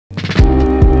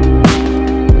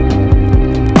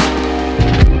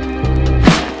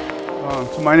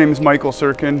My name is Michael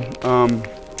Sirkin.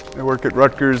 I work at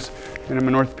Rutgers and I'm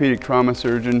an orthopedic trauma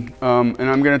surgeon. And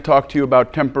I'm going to talk to you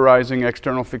about temporizing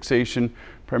external fixation,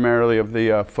 primarily of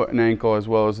the foot and ankle as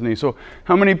well as the knee. So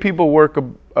how many people work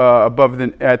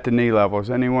at the knee level? Is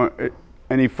anyone,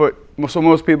 any foot? So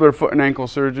most people are foot and ankle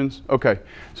surgeons? Okay,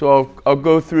 so I'll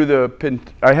go through the pin.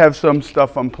 I have some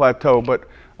stuff on plateau, but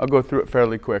I'll go through it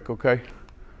fairly quick, okay?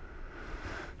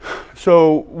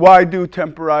 So why do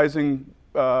temporizing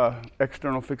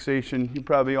external fixation? You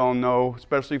probably all know,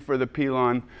 especially for the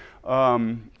pilon.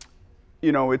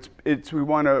 You know, we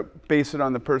want to base it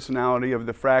on the personality of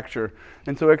the fracture.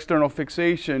 And so external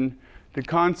fixation, the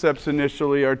concepts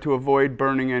initially are to avoid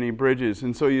burning any bridges.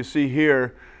 And so you see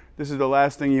here, this is the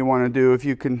last thing you want to do. If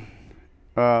you can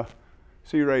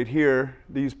see right here,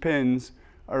 these pins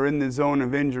are in the zone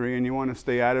of injury and you want to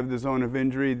stay out of the zone of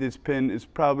injury. This pin is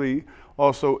probably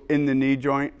also in the knee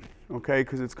joint, okay,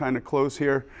 because it's kind of close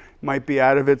here. Might be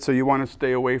out of it, so you want to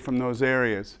stay away from those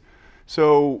areas.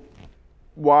 So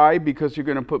why? Because you're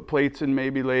going to put plates in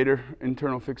maybe later,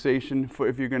 internal fixation,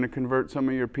 if you're going to convert some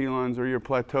of your pilons or your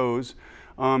plateaus.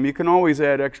 You can always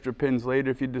add extra pins later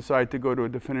if you decide to go to a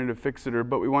definitive fixator,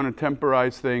 but we want to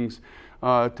temporize things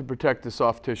to protect the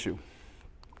soft tissue.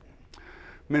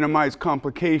 Minimize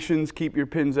complications, keep your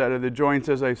pins out of the joints.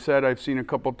 As I said, I've seen a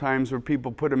couple times where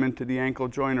people put them into the ankle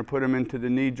joint or put them into the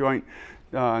knee joint,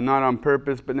 not on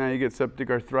purpose, but now you get septic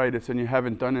arthritis and you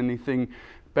haven't done anything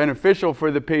beneficial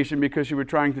for the patient because you were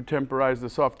trying to temporize the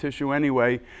soft tissue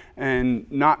anyway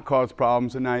and not cause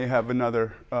problems, and now you have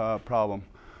another problem.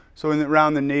 So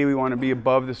around the knee, we want to be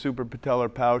above the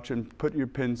suprapatellar pouch and put your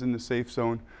pins in the safe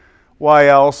zone. Why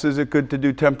else is it good to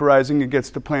do temporizing? It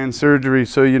gets to planned surgery.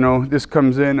 So, you know, this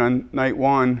comes in on night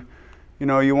one. You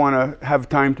know, you want to have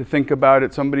time to think about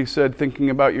it. Somebody said thinking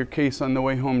about your case on the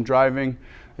way home driving.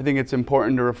 I think it's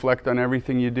important to reflect on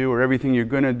everything you do or everything you're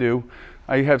going to do.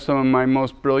 I have some of my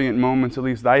most brilliant moments, at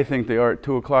least I think they are, at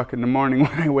 2 o'clock in the morning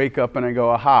when I wake up and I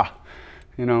go, aha.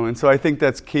 You know, and so I think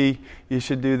that's key. You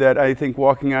should do that. I think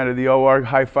walking out of the OR,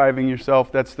 high-fiving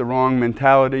yourself, that's the wrong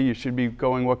mentality. You should be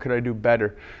going, what could I do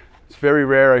better? It's very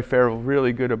rare I fare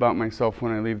really good about myself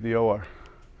when I leave the OR.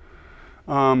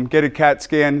 Get a CAT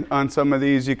scan on some of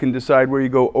these. You can decide where you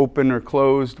go open or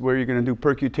closed, where you're going to do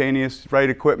percutaneous, right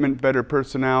equipment, better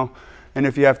personnel. And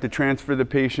if you have to transfer the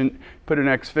patient, put an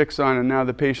X-fix on and now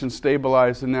the patient's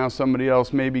stabilized and now somebody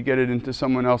else, maybe get it into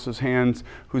someone else's hands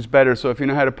who's better. So if you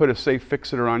know how to put a safe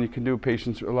fixator on, you can do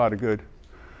patients a lot of good.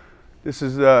 This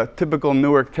is a typical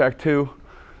Newark tattoo.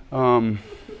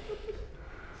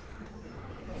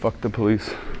 Fuck the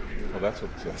police. Oh, that's what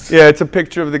it says. Yeah, it's a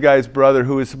picture of the guy's brother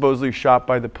who was supposedly shot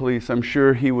by the police. I'm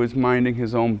sure he was minding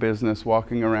his own business,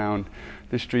 walking around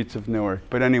the streets of Newark.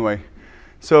 But anyway,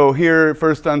 so here,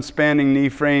 first on spanning knee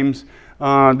frames,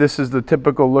 this is the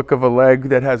typical look of a leg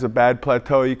that has a bad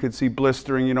plateau. You could see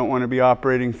blistering. You don't want to be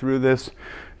operating through this.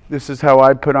 This is how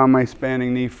I put on my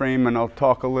spanning knee frame, and I'll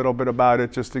talk a little bit about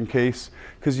it just in case.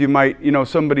 Because you might, you know,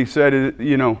 somebody said,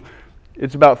 you know,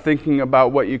 it's about thinking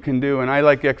about what you can do. And I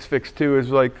like X-Fix too. Is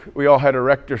like we all had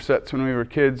erector sets when we were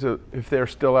kids, if they're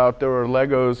still out there, or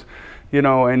Legos, you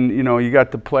know, and you know, you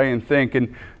got to play and think.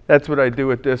 And that's what I do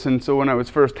with this. And so when I was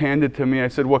first handed to me, I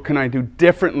said, what can I do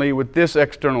differently with this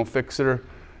external fixator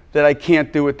that I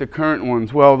can't do with the current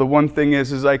ones? Well, the one thing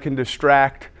is I can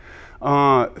distract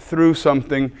through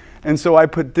something. And so I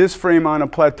put this frame on a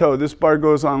plateau. This bar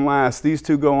goes on last. These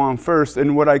two go on first.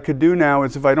 And what I could do now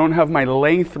is if I don't have my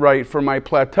length right for my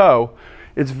plateau,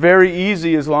 it's very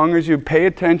easy, as long as you pay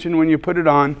attention when you put it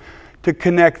on, to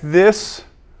connect this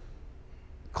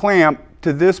clamp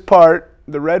to this part,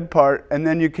 the red part, and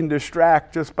then you can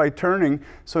distract just by turning.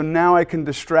 So now I can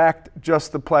distract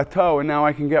just the plateau, and now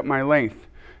I can get my length.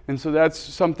 And so that's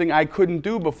something I couldn't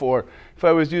do before. If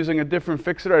I was using a different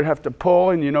fixator, I'd have to pull,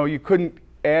 and you know, you couldn't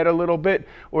add a little bit,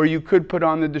 or you could put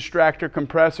on the distractor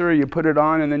compressor, you put it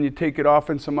on and then you take it off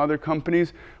in some other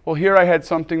companies. Well, here I had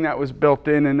something that was built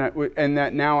in and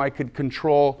that now I could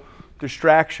control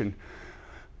distraction.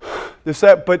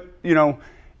 But you know,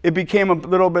 it became a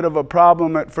little bit of a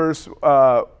problem at first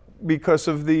because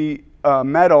of the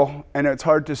metal, and it's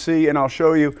hard to see, and I'll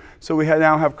show you. So we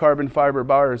now have carbon fiber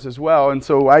bars as well, and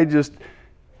so if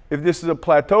this is a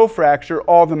plateau fracture,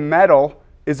 all the metal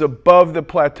is above the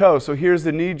plateau. So here's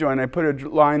the knee joint. I put a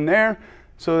line there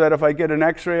so that if I get an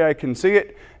x-ray I can see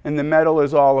it, and the metal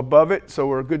is all above it, so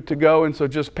we're good to go. And so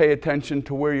just pay attention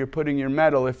to where you're putting your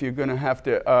metal if you're going to have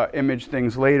to image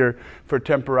things later for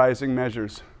temporizing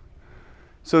measures.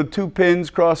 So 2 pins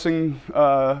crossing,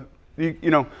 you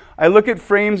know, I look at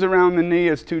frames around the knee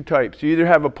as 2 types. You either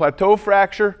have a plateau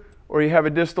fracture or you have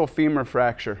a distal femur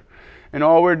fracture. And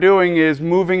all we're doing is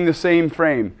moving the same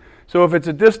frame. So if it's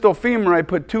a distal femur, I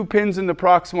put 2 pins in the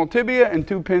proximal tibia and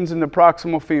 2 pins in the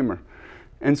proximal femur.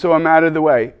 And so I'm out of the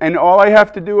way. And all I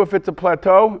have to do if it's a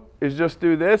plateau is just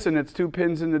do this, and it's 2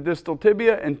 pins in the distal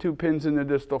tibia and 2 pins in the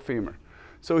distal femur.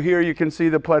 So here you can see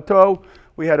the plateau.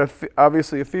 We had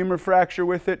obviously a femur fracture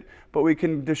with it, but we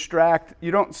can distract.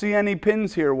 You don't see any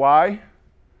pins here. Why?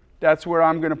 That's where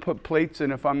I'm going to put plates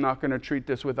in if I'm not going to treat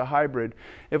this with a hybrid.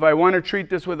 If I want to treat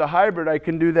this with a hybrid, I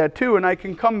can do that too, and I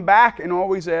can come back and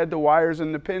always add the wires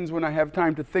and the pins when I have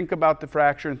time to think about the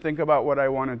fracture and think about what I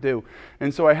want to do.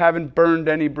 And so I haven't burned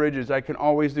any bridges. I can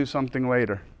always do something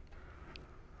later.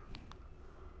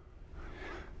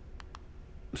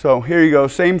 So here you go,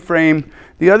 same frame.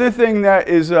 The other thing that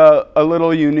is a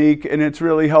little unique, and it's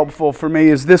really helpful for me,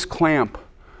 is this clamp.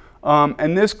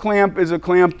 And this clamp is a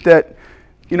clamp that,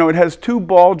 you know, it has 2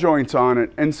 ball joints on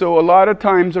it. And so a lot of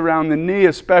times around the knee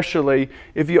especially,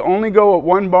 if you only go at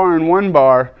 1 bar and 1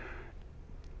 bar,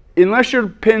 unless your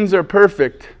pins are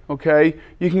perfect, okay,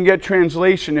 you can get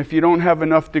translation if you don't have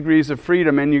enough degrees of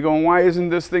freedom and you're going, why isn't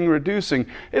this thing reducing?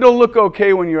 It'll look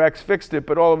okay when you X-fixed it,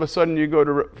 but all of a sudden you go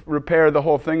to repair the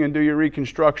whole thing and do your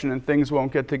reconstruction and things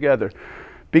won't get together.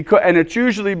 And it's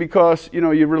usually because, you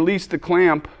know, you release the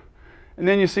clamp and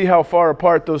then you see how far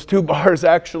apart those 2 bars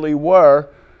actually were,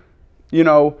 you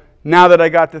know, now that I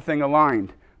got the thing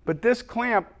aligned. But this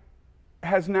clamp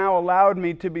has now allowed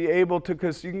me to be able to,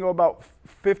 because you can go about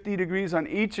 50 degrees on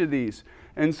each of these.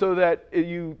 And so that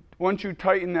once you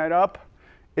tighten that up,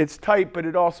 it's tight, but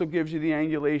it also gives you the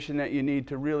angulation that you need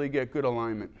to really get good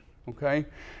alignment, okay?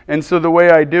 And so the way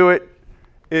I do it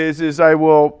is I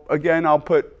will, again, I'll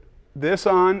put this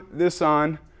on,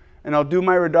 and I'll do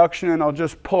my reduction and I'll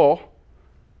just pull,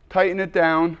 tighten it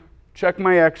down, check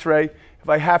my x-ray. If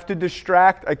I have to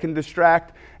distract, I can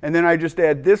distract, and then I just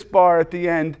add this bar at the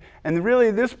end. And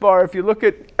really this bar, if you look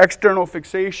at external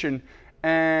fixation,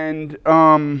 and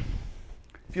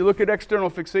if you look at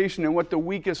external fixation and what the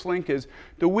weakest link is,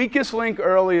 the weakest link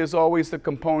early is always the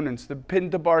components. The pin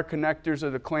to bar connectors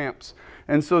are the clamps.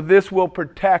 And so this will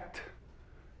protect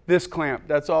this clamp.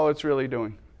 That's all it's really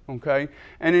doing. Okay?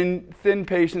 And in thin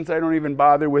patients, I don't even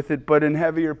bother with it, but in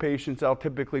heavier patients, I'll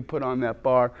typically put on that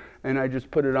bar, and I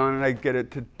just put it on and I get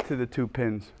it to the 2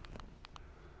 pins.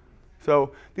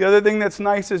 So the other thing that's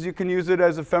nice is you can use it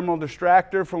as a femoral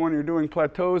distractor for when you're doing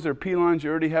plateaus or pilons. You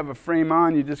already have a frame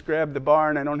on. You just grab the bar,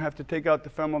 and I don't have to take out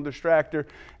the femoral distractor.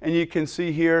 And you can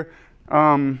see here,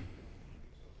 will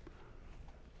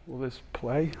this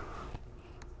play?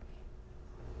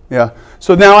 Yeah,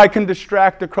 so now I can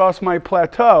distract across my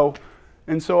plateau,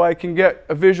 and so I can get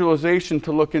a visualization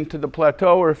to look into the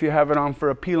plateau, or if you have it on for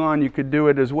a pilon, you could do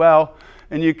it as well.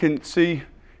 And you can see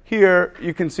here,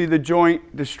 you can see the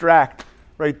joint distract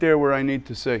right there where I need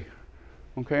to see.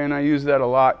 Okay, and I use that a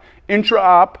lot.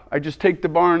 Intra-op, I just take the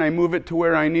bar and I move it to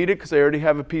where I need it because I already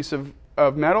have a piece of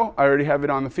metal. I already have it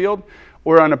on the field.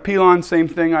 Or on a pilon, same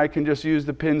thing, I can just use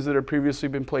the pins that have previously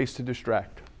been placed to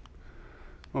distract.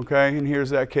 Okay, and here's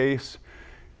that case.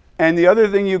 And the other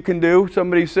thing you can do,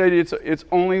 somebody said it's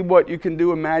only what you can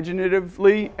do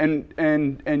imaginatively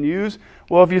and use.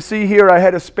 Well, if you see here, I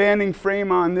had a spanning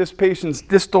frame on this patient's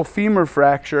distal femur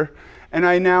fracture, and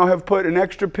I now have put an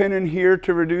extra pin in here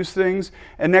to reduce things,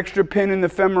 an extra pin in the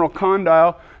femoral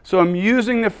condyle. So I'm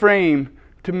using the frame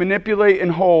to manipulate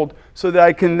and hold so that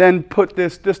I can then put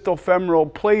this distal femoral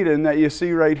plate in that you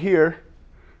see right here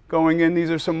going in.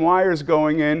 These are some wires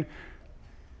going in.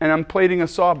 And I'm plating a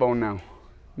sawbone now.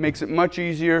 Makes it much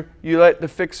easier. You let the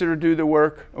fixer do the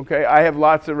work. Okay, I have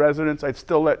lots of residents. I'd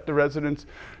still let the residents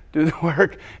do the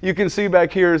work. You can see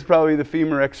back here is probably the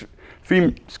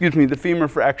the femur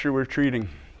fracture we're treating.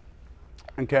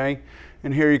 Okay,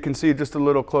 and here you can see just a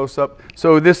little close up.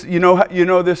 So this, you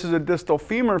know this is a distal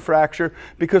femur fracture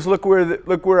because look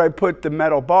where I put the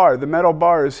metal bar. The metal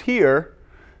bar is here,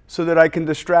 so that I can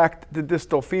distract the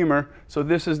distal femur. So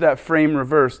this is that frame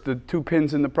reverse, the 2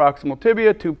 pins in the proximal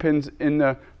tibia, 2 pins in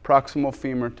the proximal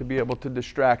femur to be able to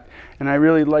distract. And I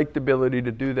really like the ability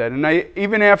to do that. And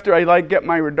even after I get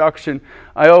my reduction,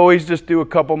 I always just do a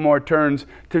couple more turns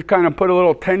to kind of put a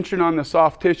little tension on the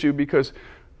soft tissue, because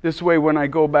this way when I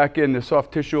go back in, the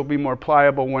soft tissue will be more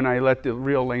pliable when I let the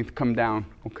real length come down,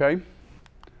 okay?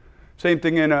 Same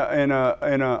thing in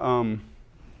a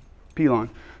pilon.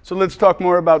 So let's talk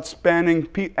more about spanning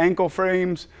ankle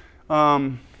frames.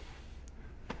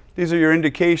 These are your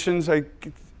indications. I'd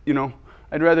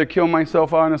rather kill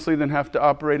myself, honestly, than have to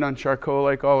operate on Charcot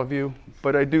like all of you.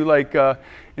 But I do like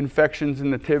infections in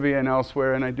the tibia and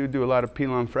elsewhere, and I do a lot of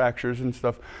pilon fractures and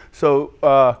stuff.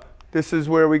 So this is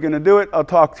where we're going to do it. I'll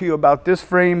talk to you about this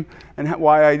frame and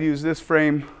why I use this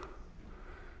frame.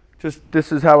 Just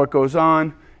this is how it goes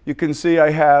on. You can see I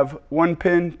have 1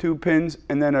 pin, 2 pins,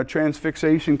 and then a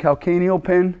transfixation calcaneal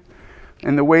pin.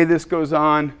 And the way this goes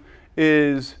on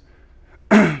is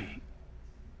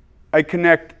I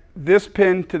connect this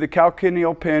pin to the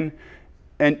calcaneal pin,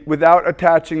 and without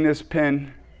attaching this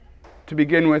pin to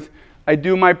begin with, I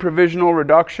do my provisional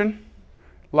reduction,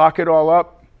 lock it all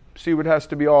up, see what has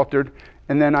to be altered,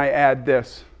 and then I add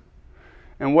this.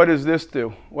 And what does this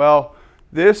do? Well,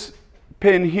 this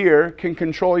pin here can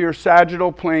control your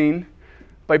sagittal plane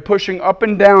by pushing up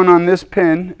and down on this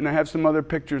pin, and I have some other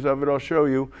pictures of it I'll show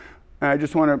you. I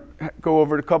just want to go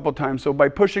over it a couple times. So by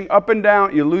pushing up and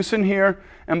down, you loosen here,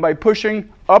 and by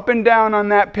pushing up and down on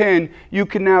that pin, you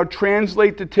can now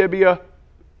translate the tibia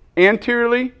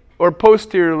anteriorly or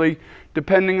posteriorly,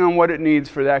 depending on what it needs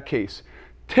for that case.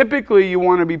 Typically, you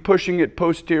want to be pushing it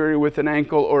posterior with an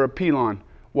ankle or a pilon.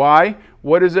 Why?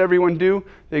 What does everyone do?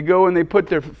 They go and they put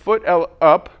their foot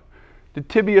up, the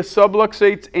tibia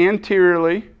subluxates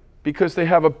anteriorly, because they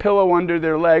have a pillow under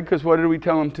their leg, because what did we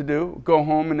tell them to do? Go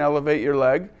home and elevate your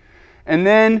leg. And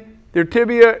then their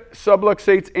tibia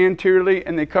subluxates anteriorly,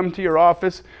 and they come to your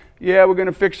office. Yeah, we're going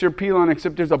to fix your pilon,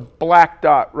 except there's a black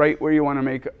dot right where you want to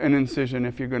make an incision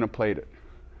if you're going to plate it.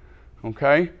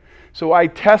 Okay? So I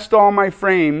test all my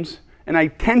frames, and I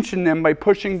tension them by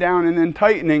pushing down and then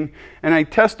tightening, and I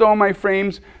test all my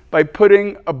frames by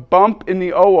putting a bump in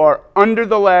the OR under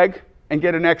the leg and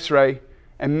get an X-ray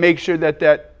and make sure that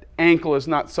that ankle is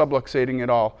not subluxating at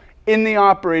all in the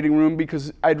operating room,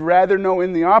 because I'd rather know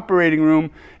in the operating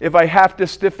room if I have to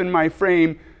stiffen my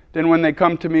frame than when they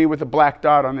come to me with a black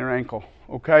dot on their ankle.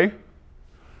 Okay?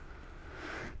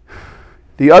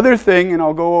 The other thing, and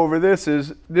I'll go over this,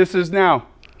 is now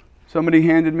somebody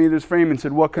handed me this frame and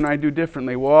said, what can I do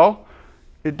differently? Well,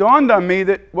 it dawned on me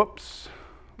that, whoops,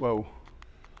 whoa.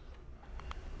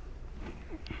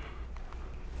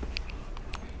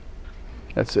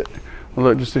 That's it.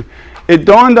 Well, it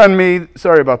dawned on me,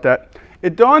 sorry about that.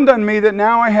 It dawned on me that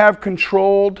now I have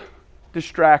controlled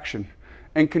distraction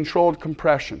and controlled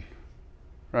compression,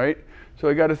 right? So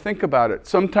I got to think about it.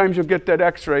 Sometimes you'll get that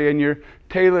X-ray and your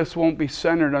talus won't be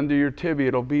centered under your tibia.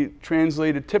 It'll be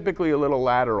translated typically a little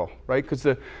lateral, right? Because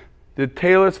the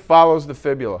talus follows the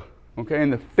fibula, okay?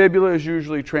 And the fibula is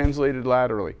usually translated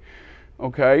laterally,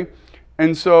 okay?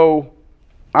 And so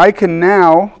I can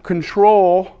now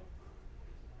control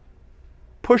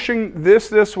pushing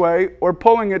this way or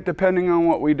pulling it depending on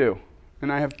what we do.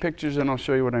 And I have pictures and I'll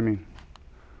show you what I mean.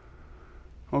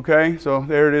 Okay, so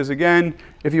there it is again.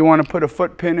 If you want to put a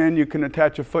foot pin in, you can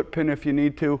attach a foot pin if you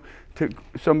need to.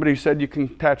 Somebody said you can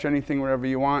attach anything wherever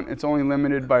you want. It's only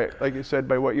limited by, like I said,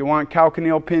 by what you want.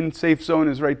 Calcaneal pin safe zone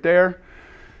is right there.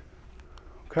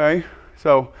 Okay,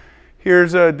 so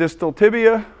here's a distal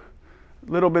tibia,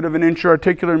 a little bit of an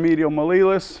intra-articular medial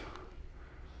malleolus.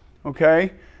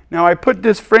 Okay. Now I put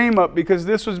this frame up because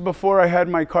this was before I had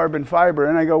my carbon fiber,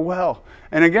 and I go, well,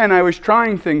 and again, I was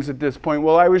trying things at this point.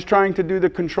 Well, I was trying to do the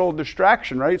controlled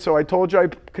distraction, right? So I told you I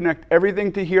connect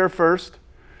everything to here first,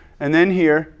 and then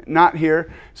here, not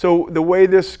here. So the way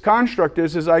this construct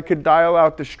is I could dial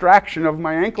out distraction of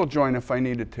my ankle joint if I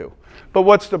needed to. But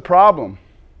what's the problem?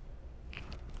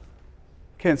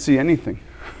 Can't see anything.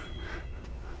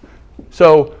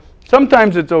 So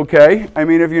sometimes it's okay. I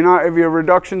mean, if your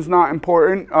reduction's not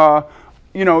important,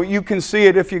 you know, you can see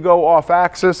it if you go off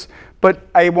axis, but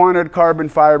I wanted carbon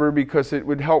fiber because it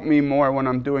would help me more when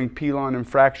I'm doing pilon and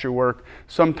fracture work.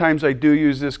 Sometimes I do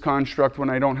use this construct when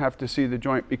I don't have to see the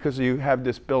joint because you have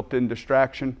this built-in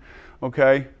distraction,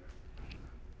 okay?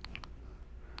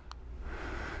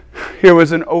 Here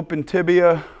was an open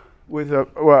tibia with a,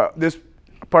 well, this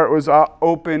part was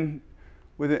open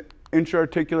with an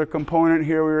intra-articular component.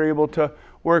 Here we were able to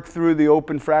work through the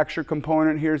open fracture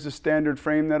component. Here's the standard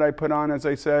frame that I put on, as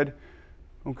I said,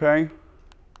 okay?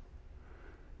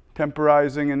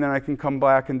 Temporizing, and then I can come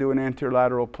back and do an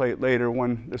anterolateral plate later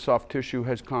when the soft tissue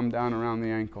has calmed down around the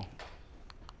ankle.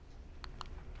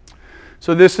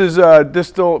 So this is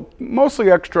distal, mostly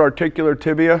extra-articular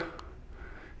tibia.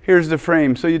 Here's the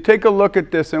frame. So you take a look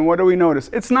at this, and what do we notice?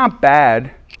 It's not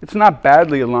bad. It's not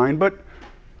badly aligned, but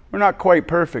we're not quite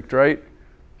perfect, right?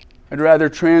 I'd rather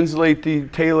translate the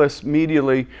talus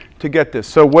medially to get this.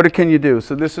 So what can you do?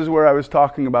 So this is where I was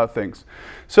talking about things.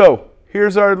 So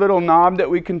here's our little knob that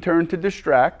we can turn to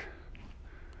distract.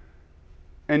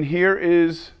 And here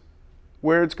is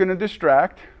where it's going to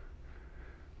distract.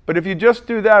 But if you just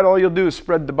do that, all you'll do is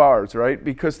spread the bars, right?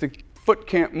 Because the foot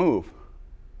can't move.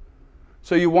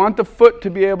 So you want the foot to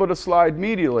be able to slide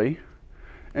medially.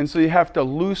 And so you have to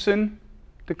loosen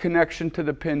the connection to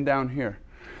the pin down here.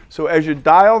 So as you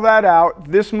dial that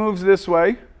out, this moves this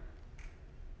way,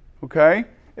 okay?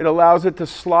 It allows it to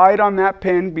slide on that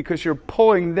pin because you're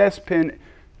pulling this pin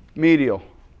medial.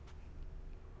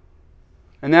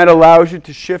 And that allows you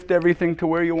to shift everything to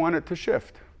where you want it to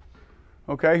shift.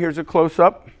 Okay, here's a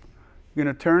close-up. You're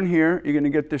going to turn here. You're going to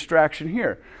get distraction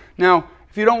here. Now,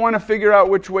 if you don't want to figure out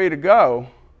which way to go,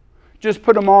 just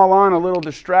put them all on a little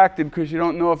distracted because you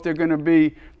don't know if they're going to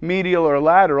be medial or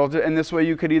lateral. And this way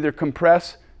you could either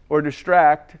compress or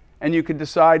distract, and you could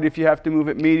decide if you have to move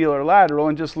it medial or lateral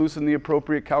and just loosen the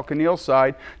appropriate calcaneal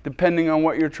side depending on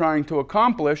what you're trying to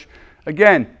accomplish.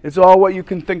 Again, it's all what you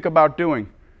can think about doing.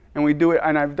 And we do it,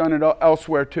 and I've done it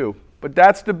elsewhere too. But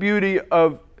that's the beauty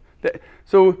of that.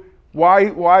 So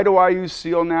why do I use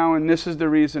seal now? And this is the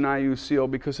reason I use seal,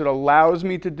 because it allows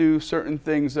me to do certain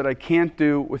things that I can't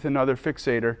do with another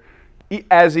fixator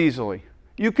as easily.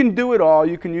 You can do it all.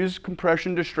 You can use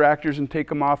compression distractors and take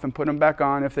them off and put them back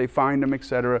on if they find them,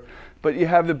 etc. But you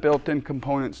have the built-in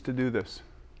components to do this.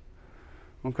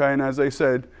 Okay, and as I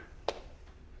said,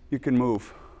 you can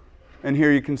move. And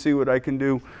here you can see what I can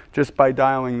do just by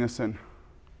dialing this in.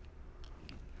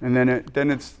 And then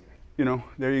it's, you know,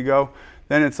 there you go.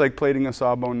 Then it's like plating a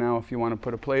sawbone now if you want to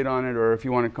put a plate on it, or if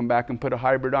you want to come back and put a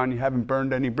hybrid on. You haven't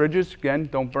burned any bridges. Again,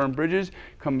 don't burn bridges.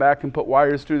 Come back and put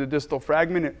wires through the distal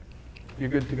fragment. You're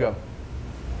good to go.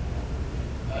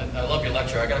 I love your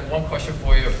lecture. I got one question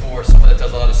for you for someone that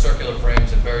does a lot of circular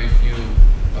frames and very few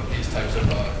of these types of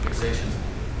fixations.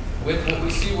 With what we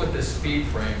see with this speed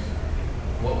frame,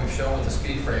 what we've shown with the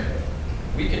speed frame,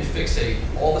 we can fixate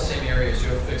all the same areas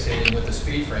you're fixating with the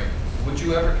speed frame. Would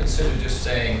you ever consider just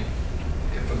saying,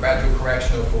 if a gradual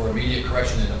correction or for immediate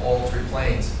correction in all three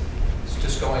planes, it's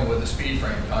just going with the speed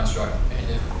frame construct? And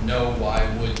if no, why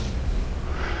would you?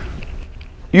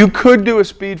 You could do a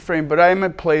speed frame, but I'm a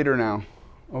plater now,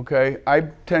 okay? I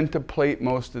tend to plate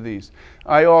most of these.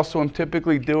 I also am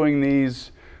typically doing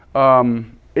these,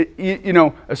 you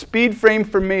know, a speed frame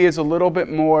for me is a little bit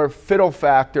more fiddle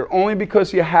factor, only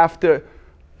because you have to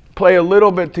play a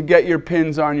little bit to get your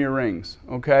pins on your rings,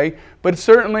 okay? But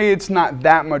certainly it's not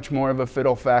that much more of a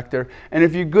fiddle factor. And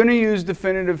if you're going to use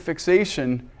definitive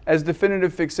fixation as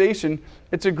definitive fixation,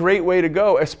 it's a great way to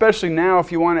go, especially now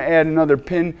if you want to add another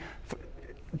pin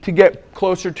to get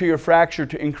closer to your fracture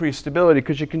to increase stability,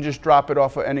 because you can just drop it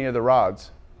off of any of the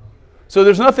rods. So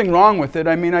there's nothing wrong with it.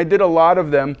 I mean, I did a lot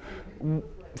of them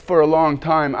for a long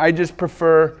time. I just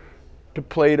prefer to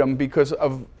plate them because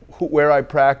of where I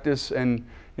practice, and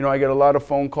you know, I get a lot of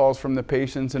phone calls from the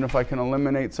patients, and if I can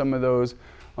eliminate some of those,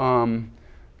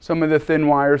 some of the thin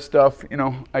wire stuff, you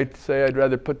know, I'd say I'd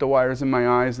rather put the wires in my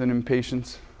eyes than in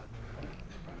patients.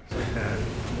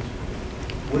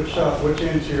 Which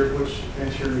anterior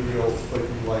medial plate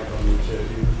do you like on each edge?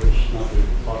 Which, not to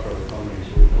talk about the companies,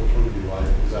 which one do you like?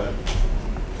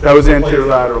 Is that was anterior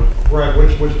lateral. Right.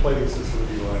 Which plating system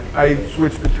do you like? I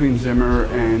switched between Zimmer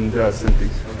and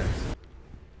Synthes. Okay.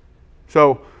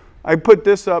 So I put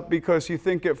this up because you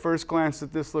think at first glance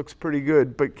that this looks pretty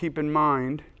good, but keep in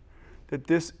mind that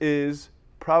this is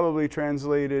probably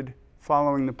translated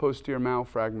following the posterior malleolus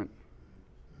fragment,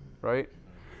 right?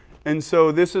 And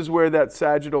so this is where that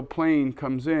sagittal plane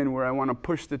comes in, where I want to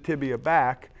push the tibia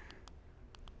back.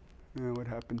 What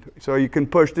happened to it? So you can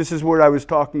push. This is where I was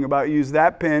talking about. Use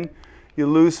that pin, you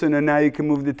loosen, and now you can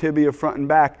move the tibia front and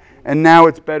back. And now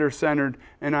it's better centered,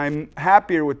 and I'm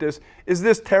happier with this. Is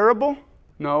this terrible?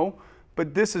 No,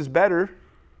 but this is better.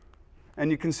 And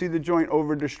you can see the joint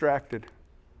over distracted.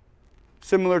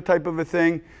 Similar type of a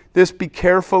thing. This, be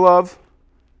careful of.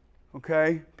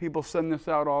 Okay? People send this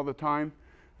out all the time.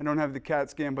 I don't have the CAT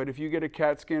scan, but if you get a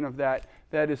CAT scan of that,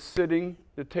 that is sitting,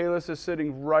 the talus is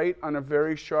sitting right on a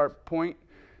very sharp point,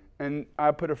 and I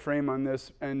put a frame on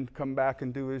this and come back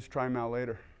and do his tri-mal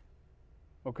later.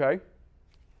 Okay?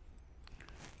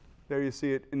 There you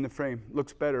see it in the frame.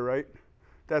 Looks better, right?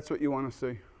 That's what you want to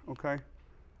see, okay?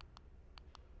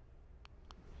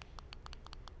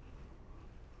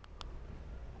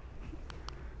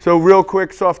 So real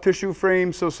quick, soft tissue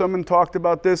frame. So someone talked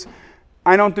about this.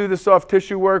 I don't do the soft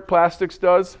tissue work, plastics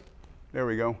does. There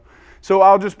we go. So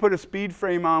I'll just put a speed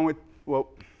frame on with, well,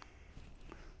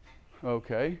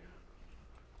 okay.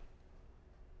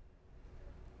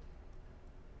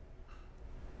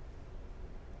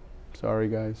 Sorry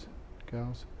guys,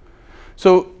 gals.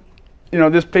 So, you know,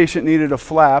 this patient needed a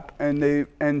flap, and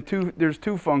there's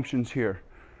two functions here.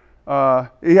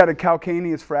 He had a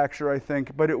calcaneus fracture, I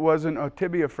think, but it wasn't a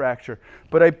tibia fracture.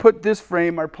 But I put this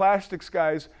frame, our plastics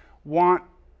guys want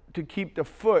to keep the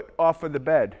foot off of the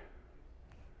bed.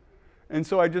 And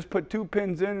so I just put 2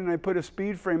 pins in, and I put a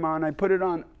speed frame on. I put it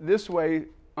on this way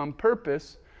on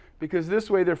purpose, because this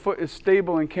way their foot is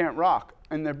stable and can't rock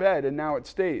in their bed, and now it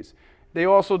stays. They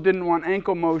also didn't want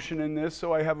ankle motion in this,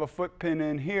 so I have a foot pin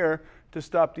in here to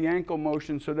stop the ankle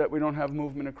motion so that we don't have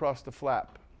movement across the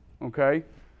flap, okay?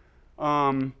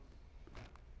 I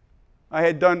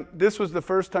had done, this was the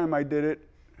first time I did it.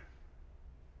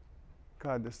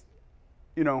 God, this,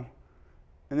 you know,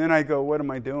 and then I go, what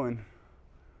am I doing?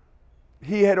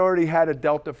 He had already had a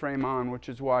Delta frame on, which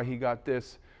is why he got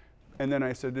this. And then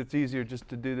I said, it's easier just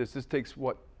to do this. This takes,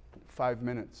 what, 5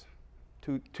 minutes?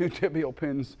 Two tibial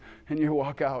pins, and you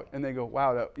walk out. And they go,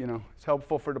 wow, that, you know, it's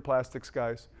helpful for the plastics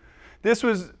guys. This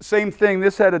was same thing.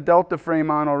 This had a Delta frame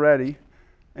on already.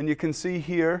 And you can see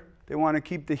here, they want to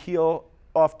keep the heel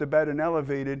off the bed and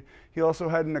elevated. He also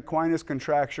had an equinus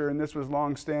contracture, and this was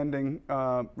long-standing,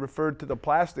 referred to the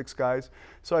plastics guys.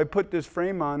 So I put this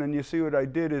frame on, and you see what I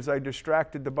did is I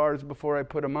distracted the bars before I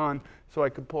put them on so I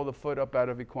could pull the foot up out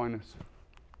of equinus.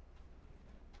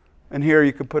 And here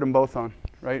you could put them both on,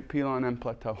 right? Pilon and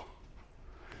plateau.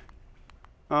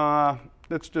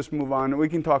 Let's just move on. We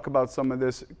can talk about some of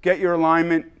this. Get your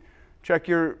alignment. Check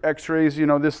your x-rays. You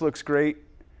know, this looks great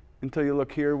until you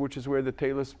look here, which is where the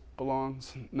talus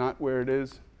belongs, not where it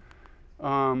is.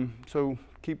 So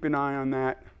keep an eye on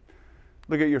that.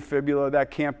 Look at your fibula.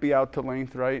 That can't be out to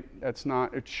length, right? That's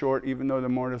not. It's short, even though the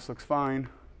mortise looks fine.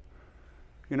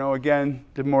 You know, again,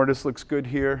 the mortise looks good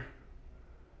here.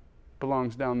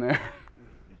 Belongs down there.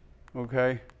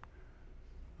 Okay.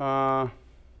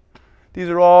 These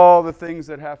are all the things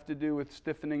that have to do with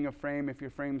stiffening a frame. If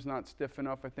your frame's not stiff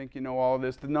enough, I think you know all of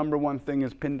this. The number one thing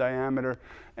is pin diameter.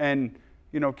 And,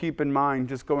 you know, keep in mind,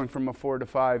 just going from a 4 to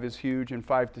 5 is huge, and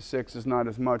 5 to 6 is not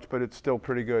as much, but it's still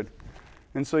pretty good.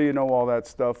 And so you know all that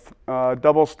stuff.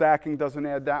 Double stacking doesn't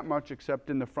add that much except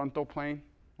in the frontal plane.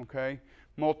 Okay.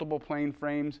 Multiple plane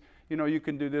frames. You know, you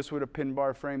can do this with a pin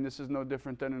bar frame. This is no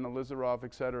different than an Elizarov,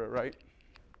 et cetera, right?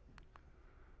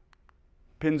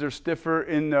 Pins are stiffer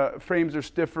in the, frames are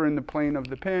stiffer in the plane of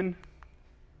the pin.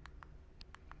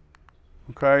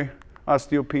 Okay,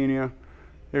 osteopenia.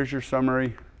 There's your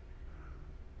summary.